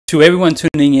To everyone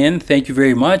tuning in, thank you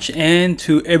very much. And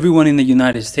to everyone in the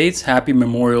United States, happy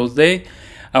Memorial Day.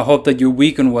 I hope that your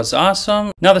weekend was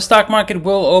awesome. Now, the stock market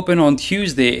will open on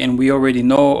Tuesday, and we already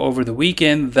know over the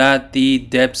weekend that the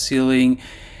debt ceiling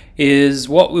is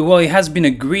it has been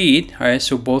agreed. All right,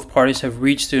 so both parties have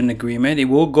reached an agreement. It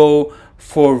will go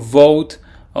for vote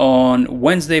on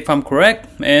Wednesday, if I'm correct.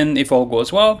 And if all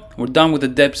goes well, we're done with the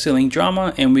debt ceiling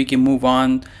drama, and we can move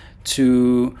on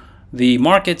to the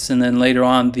markets, and then later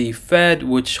on the Fed,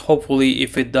 which hopefully,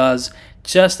 if it does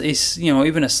just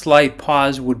even a slight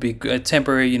pause would be a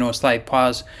temporary, a slight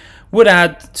pause would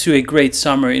add to a great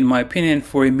summer, in my opinion,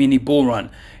 for a mini bull run.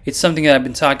 It's something that I've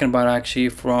been talking about actually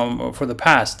for the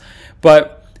past.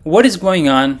 But what is going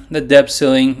on? The debt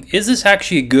ceiling, is this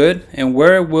actually good? And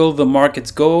where will the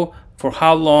markets go? For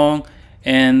how long?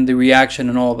 And the reaction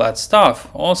and all that stuff.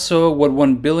 Also, what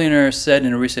one billionaire said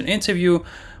in a recent interview.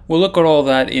 We'll look at all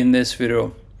that in this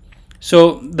video.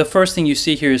 So the first thing you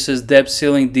see here, it says debt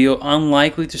ceiling deal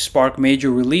unlikely to spark major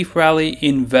relief rally,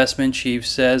 investment chief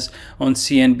says on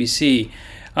CNBC.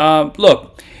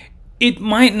 Look, it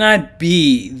might not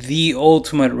be the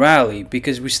ultimate rally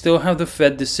because we still have the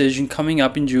Fed decision coming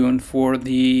up in June for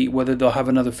whether they'll have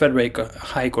another Fed rate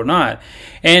hike or not.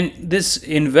 And this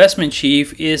investment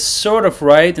chief is sort of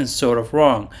right and sort of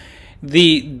wrong.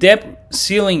 The debt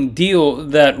ceiling deal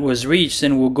that was reached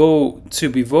and will go to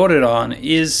be voted on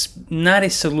is not a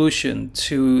solution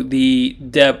to the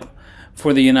debt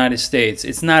for the United States.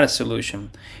 It's not a solution.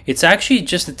 It's actually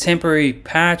just a temporary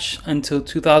patch until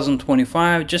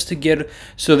 2025, just to get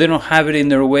so they don't have it in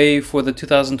their way for the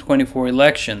 2024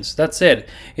 elections. That's it.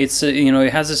 It's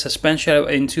it has a suspension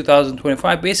in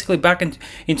 2025. Basically, back in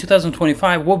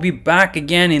 2025, we'll be back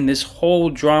again in this whole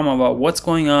drama about what's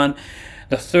going on.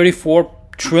 The $34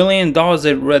 trillion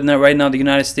that right now the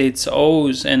United States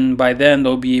owes, and by then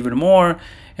there'll be even more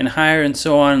and higher and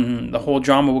so on. And the whole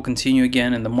drama will continue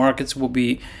again, and the markets will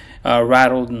be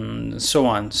rattled and so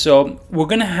on. So we're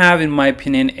going to have, in my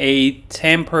opinion, a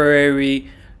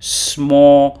temporary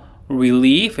small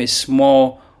relief, a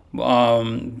small,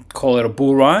 call it a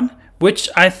bull run, which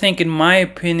I think, in my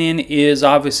opinion, is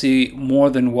obviously more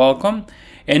than welcome,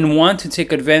 and one to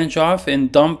take advantage of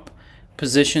and dump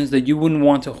positions that you wouldn't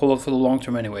want to hold for the long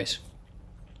term anyways.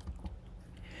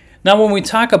 Now, when we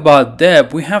talk about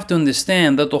debt, we have to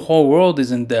understand that the whole world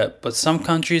is in debt, but some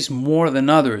countries more than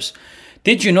others.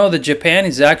 Did you know that Japan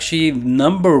is actually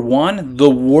 #1, the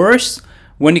worst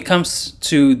when it comes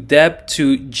to debt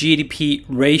to GDP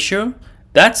ratio?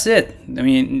 That's it. I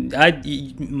mean,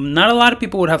 not a lot of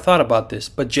people would have thought about this,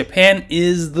 but Japan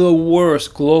is the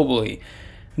worst globally.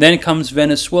 Then comes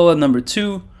Venezuela,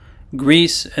 #2.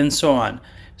 Greece, and so on.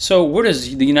 So where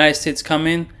does the United States come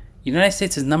in? The United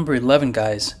States is #11,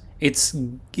 guys. It's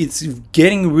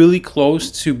getting really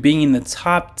close to being in the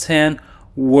top 10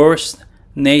 worst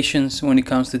nations when it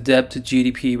comes to debt to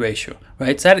GDP ratio, right?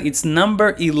 It's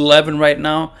 #11 right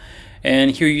now,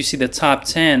 and here you see the top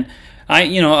 10.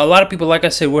 A lot of people, like I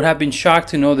said, would have been shocked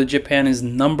to know that Japan is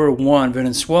 #1,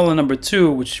 Venezuela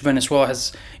 #2, which Venezuela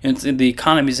has, the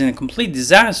economy is in a complete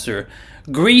disaster.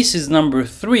 Greece is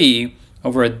 #3.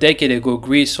 Over a decade ago,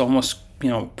 Greece almost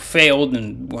failed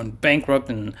and went bankrupt,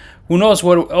 and who knows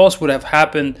what else would have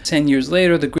happened 10 years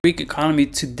later. The Greek economy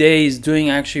today is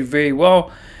doing actually very well,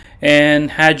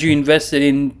 and had you invested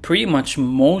in pretty much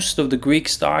most of the Greek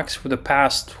stocks for the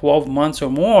past 12 months or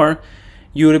more,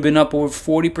 you would have been up over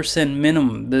 40%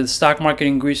 minimum. The stock market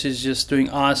in Greece is just doing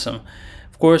awesome.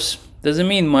 Of course, doesn't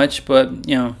mean much, but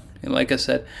like I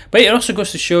said. But it also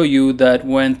goes to show you that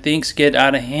when things get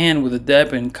out of hand with the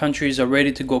debt and countries are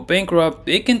ready to go bankrupt,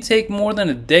 it can take more than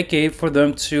a decade for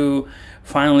them to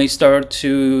finally start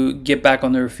to get back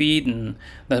on their feet, and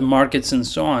the markets and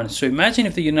so on. So imagine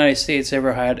if the United States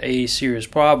ever had a serious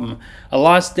problem. A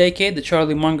lost decade, the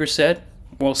Charlie Munger said.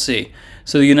 We'll see.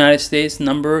 So the United States,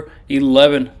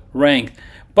 #11 ranked.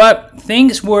 But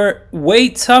things were way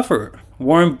tougher.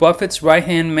 Warren Buffett's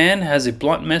right-hand man has a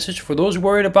blunt message for those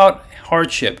worried about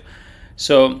hardship.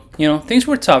 So, things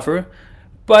were tougher,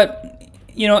 but,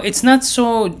 it's not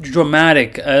so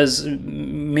dramatic as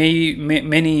many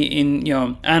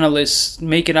analysts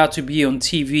make it out to be on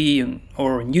TV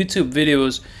or in YouTube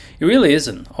videos. It really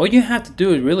isn't. All you have to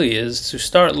do is to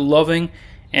start loving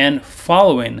and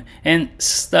following and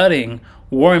studying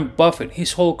Warren Buffett,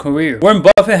 his whole career. Warren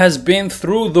Buffett has been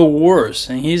through the worst,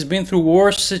 and he's been through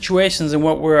worse situations than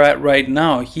what we're at right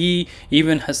now. He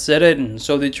even has said it, and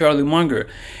so did Charlie Munger.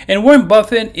 And Warren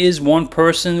Buffett is one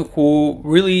person who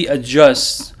really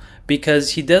adjusts,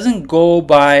 because he doesn't go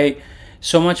by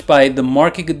so much by the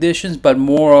market conditions, but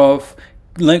more of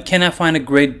can I find a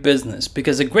great business?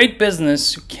 Because a great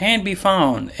business can be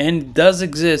found and does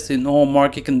exist in all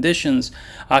market conditions.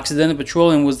 Occidental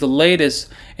Petroleum was the latest,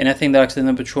 and I think that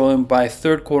Occidental Petroleum by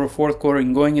third quarter, fourth quarter,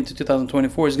 and going into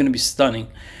 2024 is going to be stunning.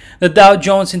 The Dow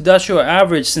Jones Industrial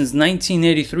Average since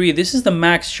 1983. This is the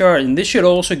max chart, and this should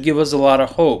also give us a lot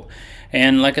of hope.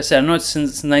 And like I said, I know it's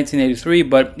since 1983,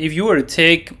 but if you were to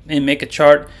take and make a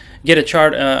chart, get a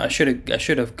chart, I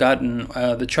should have gotten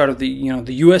the chart of the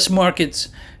the U.S. markets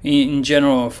in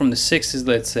general from the 60s,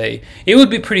 let's say. It would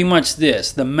be pretty much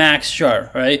this, the max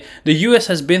chart, right? The U.S.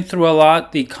 has been through a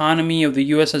lot. The economy of the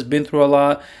U.S. has been through a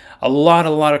lot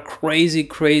of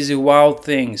crazy, wild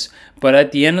things. But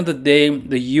at the end of the day,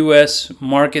 the U.S.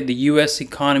 market, the U.S.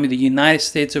 economy, the United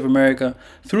States of America,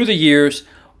 through the years,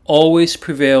 always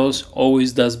prevails,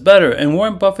 always does better. And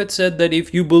Warren Buffett said that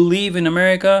if you believe in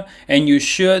America, and you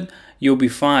should, you'll be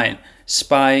fine.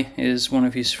 SPY is one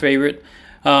of his favorite.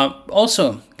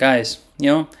 Also, guys,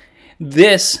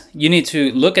 this, you need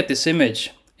to look at this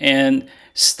image and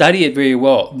study it very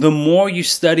well. The more you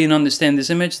study and understand this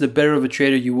image, the better of a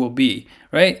trader you will be,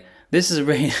 right? This is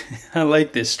very, I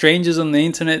like this. Strangers on the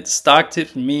internet, stock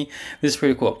tips from me. This is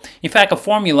pretty cool. In fact, a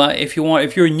formula, if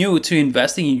you're new to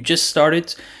investing, you just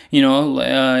started,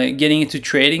 getting into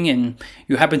trading, and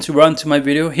you happen to run to my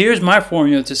video, here's my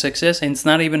formula to success, and it's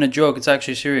not even a joke. It's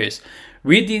actually serious.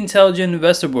 Read the Intelligent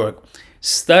Investor book.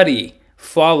 Study,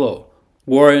 follow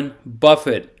Warren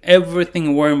Buffett.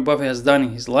 Everything Warren Buffett has done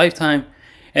in his lifetime.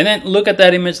 And then look at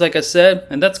that image, like I said,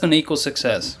 and that's going to equal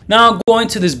success. Now, going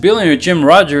to this billionaire, Jim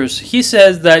Rogers, he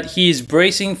says that he's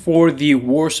bracing for the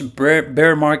worst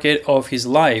bear market of his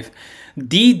life.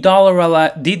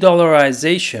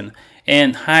 De-dollarization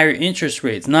and higher interest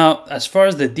rates. Now, as far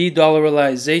as the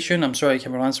de-dollarization, I'm sorry, I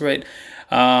can't pronounce it right.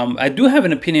 I do have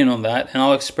an opinion on that, and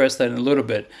I'll express that in a little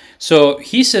bit. So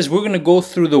he says we're going to go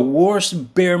through the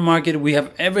worst bear market we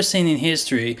have ever seen in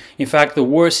history. In fact, the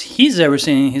worst he's ever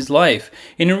seen in his life.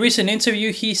 In a recent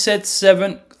interview, he said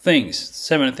seven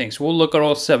things. We'll look at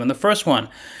all seven. The first one,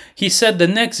 he said the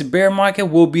next bear market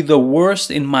will be the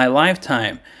worst in my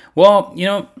lifetime. Well,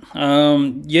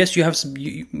 yes, you have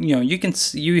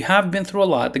you have been through a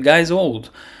lot. The guy's old.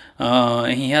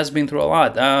 And he has been through a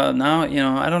lot. Now,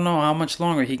 I don't know how much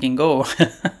longer he can go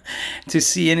to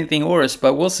see anything worse,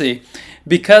 but we'll see.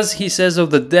 Because he says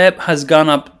the debt has gone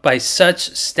up by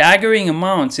such staggering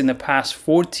amounts in the past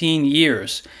 14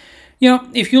 years.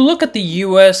 If you look at the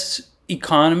U.S.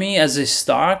 economy as a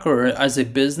stock or as a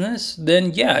business,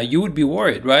 then yeah, you would be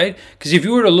worried, right? Because if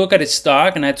you were to look at a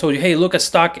stock and I told you, hey, look at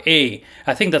stock A,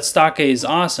 I think that stock A is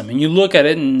awesome, and you look at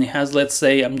it and it has, let's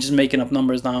say, I'm just making up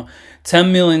numbers now,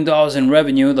 $10 million in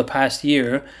revenue the past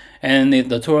year, and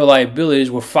the total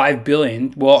liabilities were $5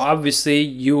 billion, well, obviously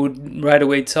you would right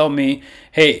away tell me,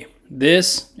 hey,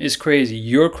 this is crazy.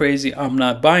 You're crazy. I'm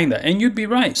not buying that. And you'd be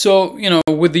right. So,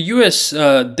 with the U.S.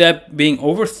 debt being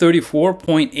over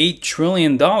 $34.8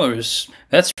 trillion,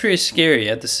 that's pretty scary.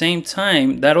 At the same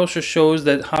time, that also shows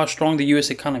that how strong the U.S.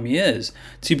 economy is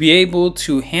to be able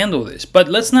to handle this. But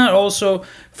let's not also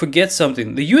forget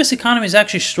something. The U.S. economy is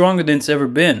actually stronger than it's ever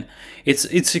been. It's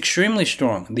extremely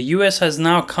strong. The U.S. has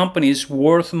now companies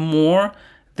worth more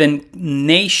than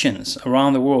nations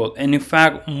around the world, and in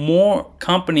fact more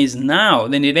companies now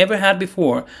than it ever had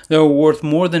before that are worth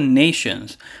more than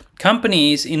nations.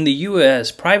 Companies in the US,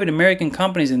 private American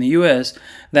companies in the US,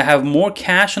 that have more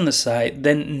cash on the side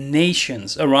than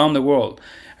nations around the world,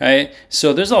 right?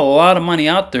 So there's a lot of money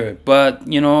out there, but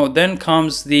then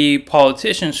comes the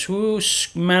politicians who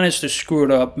managed to screw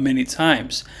it up many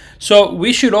times. So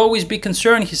we should always be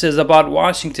concerned, he says, about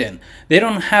Washington. They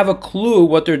don't have a clue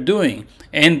what they're doing,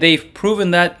 and they've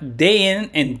proven that day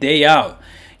in and day out.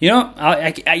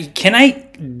 Can I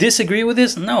disagree with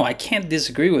this? No, I can't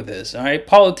disagree with this. All right,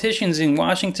 politicians in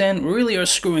Washington really are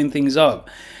screwing things up.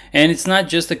 And it's not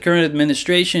just the current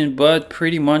administration, but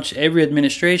pretty much every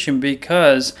administration,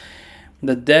 because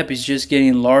the debt is just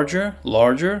getting larger.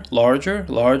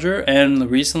 And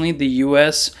recently the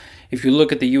U.S., if you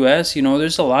look at the U.S.,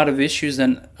 there's a lot of issues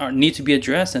that need to be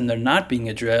addressed, and they're not being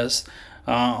addressed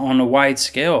on a wide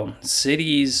scale.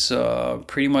 Cities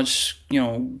pretty much,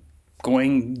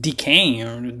 decaying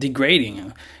or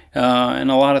degrading, and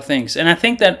a lot of things. And I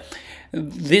think that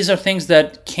these are things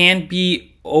that can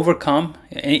be overcome,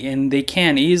 and they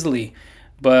can easily.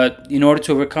 But in order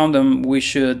to overcome them, we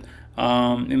should,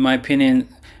 in my opinion,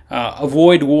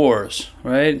 avoid wars,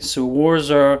 right? So wars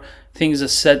are things that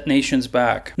set nations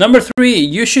back. Number 3,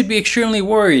 you should be extremely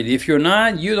worried. If you're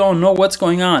not, you don't know what's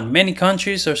going on. Many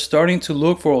countries are starting to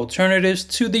look for alternatives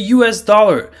to the US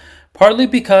dollar, partly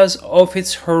because of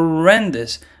its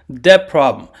horrendous debt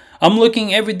problem. I'm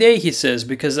looking every day, he says,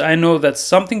 because I know that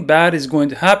something bad is going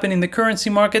to happen in the currency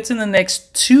markets in the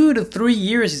next 2 to 3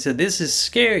 years. He said, this is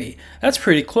scary. That's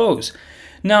pretty close.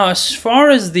 Now, as far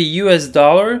as the US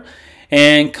dollar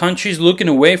and countries looking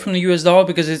away from the US dollar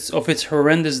because of its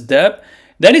horrendous debt,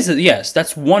 that is, yes,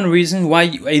 that's one reason why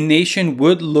a nation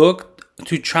would look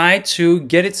to try to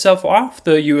get itself off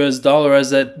the US dollar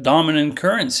as that dominant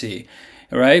currency,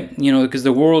 right? You know, because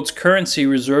the world's currency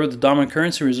reserve, the dominant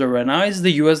currency reserve right now is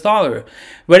the US dollar.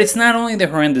 But it's not only the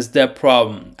horrendous debt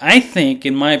problem. I think,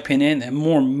 in my opinion, a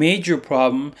more major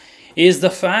problem is the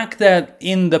fact that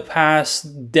in the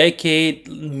past decade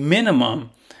minimum,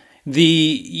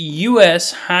 the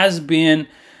US has been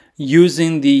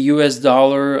using the US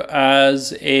dollar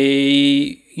as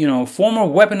a, form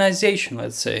of weaponization,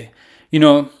 let's say.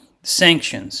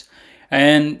 Sanctions.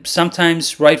 And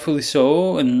sometimes rightfully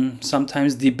so, and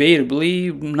sometimes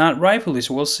debatably not rightfully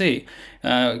so. We'll see.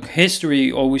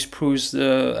 History always proves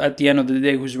at the end of the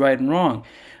day who's right and wrong.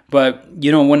 But,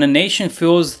 when a nation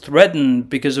feels threatened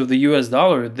because of the US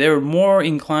dollar, they're more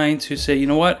inclined to say, you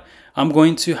know what, I'm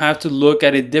going to have to look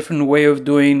at a different way of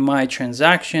doing my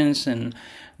transactions and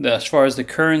as far as the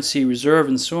currency reserve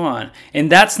and so on.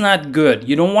 And that's not good.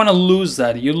 You don't want to lose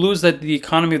that. You lose that, the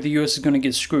economy of the US is going to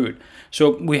get screwed.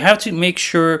 So we have to make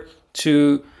sure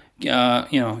to,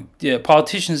 the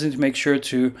politicians need to make sure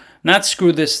to not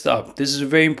screw this up. This is a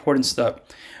very important step.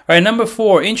 All right, number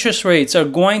 4, interest rates are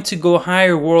going to go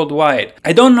higher worldwide.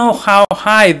 I don't know how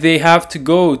high they have to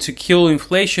go to kill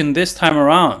inflation this time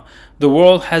around. The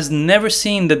world has never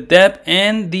seen the debt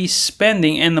and the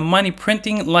spending and the money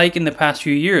printing like in the past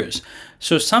few years.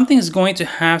 So something is going to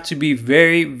have to be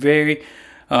very, very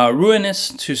ruinous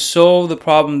to solve the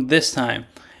problem this time.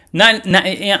 I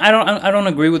don't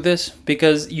agree with this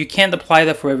because you can't apply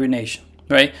that for every nation,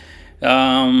 right?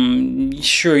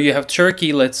 Sure, you have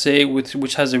Turkey, let's say,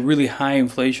 which has a really high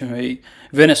inflation rate.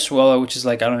 Venezuela, which is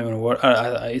like, I don't even know what,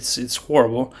 it's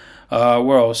horrible.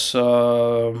 Where else?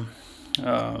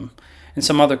 And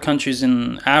some other countries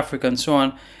in Africa and so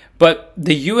on. But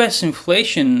the US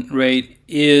inflation rate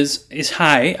is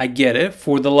high, I get it,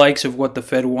 for the likes of what the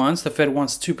Fed wants. The Fed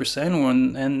wants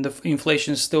 2%, and the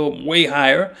inflation is still way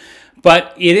higher.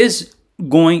 But it is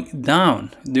going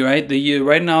down, right?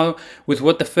 Right now, with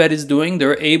what the Fed is doing,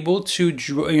 they're able to,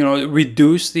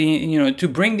 reduce to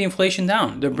bring the inflation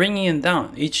down. They're bringing it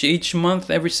down each month,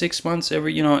 every 6 months,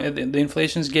 the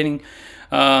inflation is getting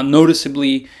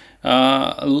noticeably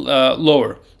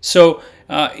lower. So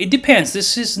it depends.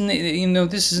 This is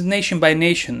nation by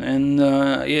nation, and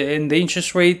the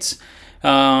interest rates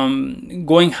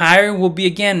going higher will be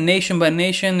again nation by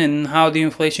nation, and how the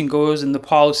inflation goes and the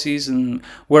policies and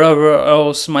whatever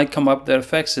else might come up that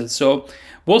affects it. So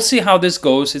we'll see how this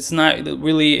goes. It's not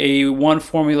really a one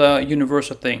formula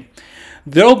universal thing.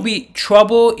 There'll be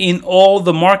trouble in all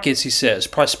the markets, he says.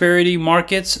 Prosperity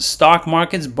markets, stock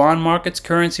markets, bond markets,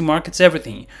 currency markets,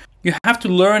 everything. You have to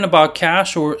learn about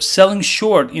cash or selling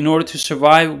short in order to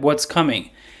survive what's coming.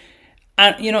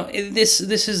 And this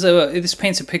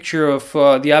paints a picture of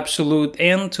the absolute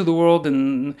end to the world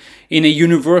and in a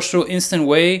universal, instant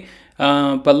way.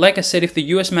 But like I said, if the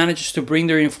U.S. manages to bring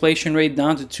their inflation rate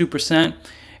down to 2%,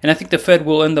 and I think the Fed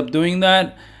will end up doing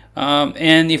that,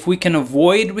 and if we can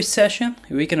avoid recession,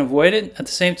 if we can avoid it at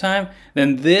the same time,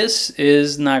 then this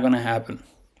is not going to happen.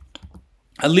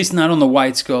 At least not on the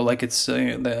wide scale like it's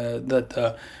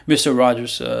Mr.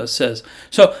 Rogers says.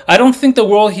 So I don't think the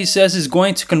world, he says, is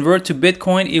going to convert to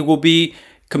Bitcoin. It will be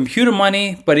computer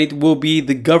money, but it will be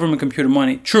the government computer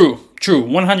money. True.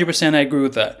 100% I agree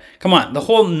with that. Come on, the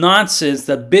whole nonsense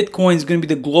that Bitcoin is going to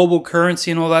be the global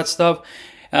currency and all that stuff.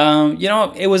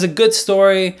 It was a good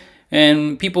story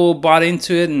and people bought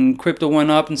into it and crypto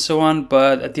went up and so on.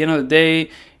 But at the end of the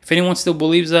day, if anyone still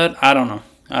believes that, I don't know.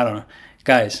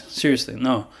 Guys, seriously,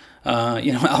 no. A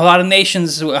lot of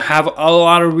nations have a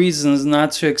lot of reasons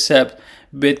not to accept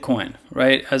Bitcoin,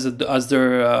 right, as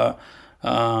a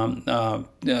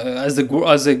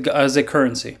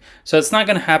currency. So it's not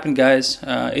going to happen, guys.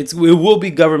 It will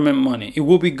be government money. It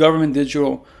will be government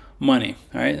digital money.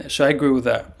 All right. So I agree with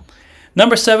that.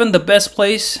 Number 7, the best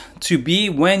place to be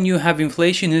when you have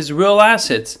inflation is real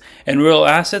assets, and real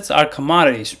assets are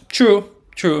commodities. True.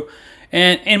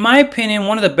 And in my opinion,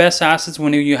 one of the best assets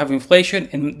when you have inflation,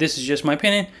 and this is just my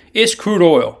opinion, is crude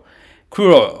oil.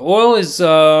 Oil is,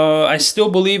 I still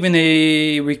believe in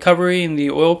a recovery in the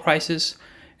oil prices.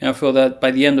 And I feel that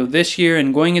by the end of this year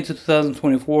and going into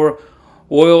 2024,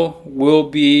 oil will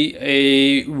be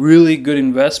a really good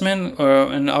investment.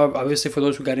 And obviously for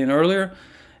those who got in earlier.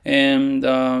 And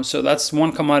so that's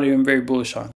one commodity I'm very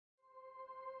bullish on.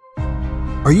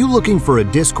 Are you looking for a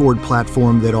Discord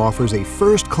platform that offers a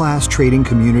first-class trading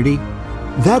community?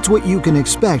 That's what you can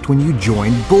expect when you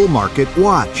join Bull Market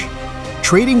Watch.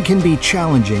 Trading can be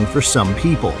challenging for some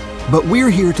people, but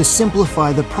we're here to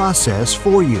simplify the process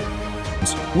for you.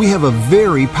 We have a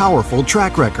very powerful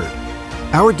track record.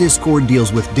 Our Discord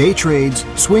deals with day trades,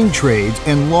 swing trades,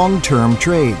 and long-term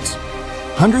trades.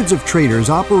 Hundreds of traders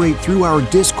operate through our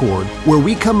Discord, where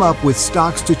we come up with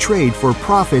stocks to trade for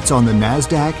profits on the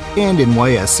NASDAQ and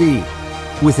NYSE.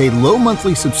 With a low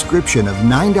monthly subscription of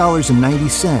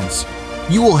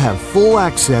 $9.90, you will have full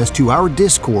access to our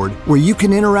Discord, where you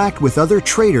can interact with other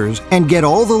traders and get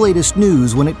all the latest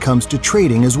news when it comes to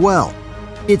trading as well.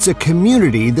 It's a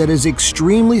community that is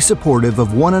extremely supportive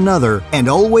of one another and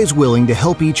always willing to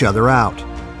help each other out.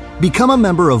 Become a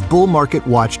member of Bull Market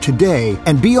Watch today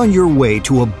and be on your way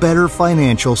to a better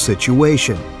financial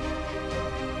situation.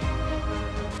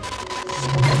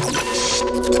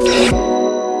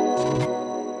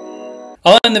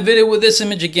 I'll end the video with this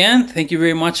image again. Thank you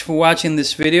very much for watching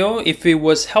this video. If it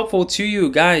was helpful to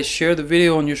you guys, share the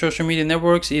video on your social media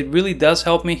networks. It really does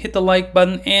help me. Hit the like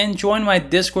button and join my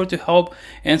Discord to help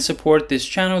and support this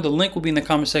channel. The link will be in the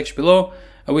comment section below.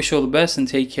 I wish you all the best and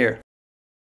take care.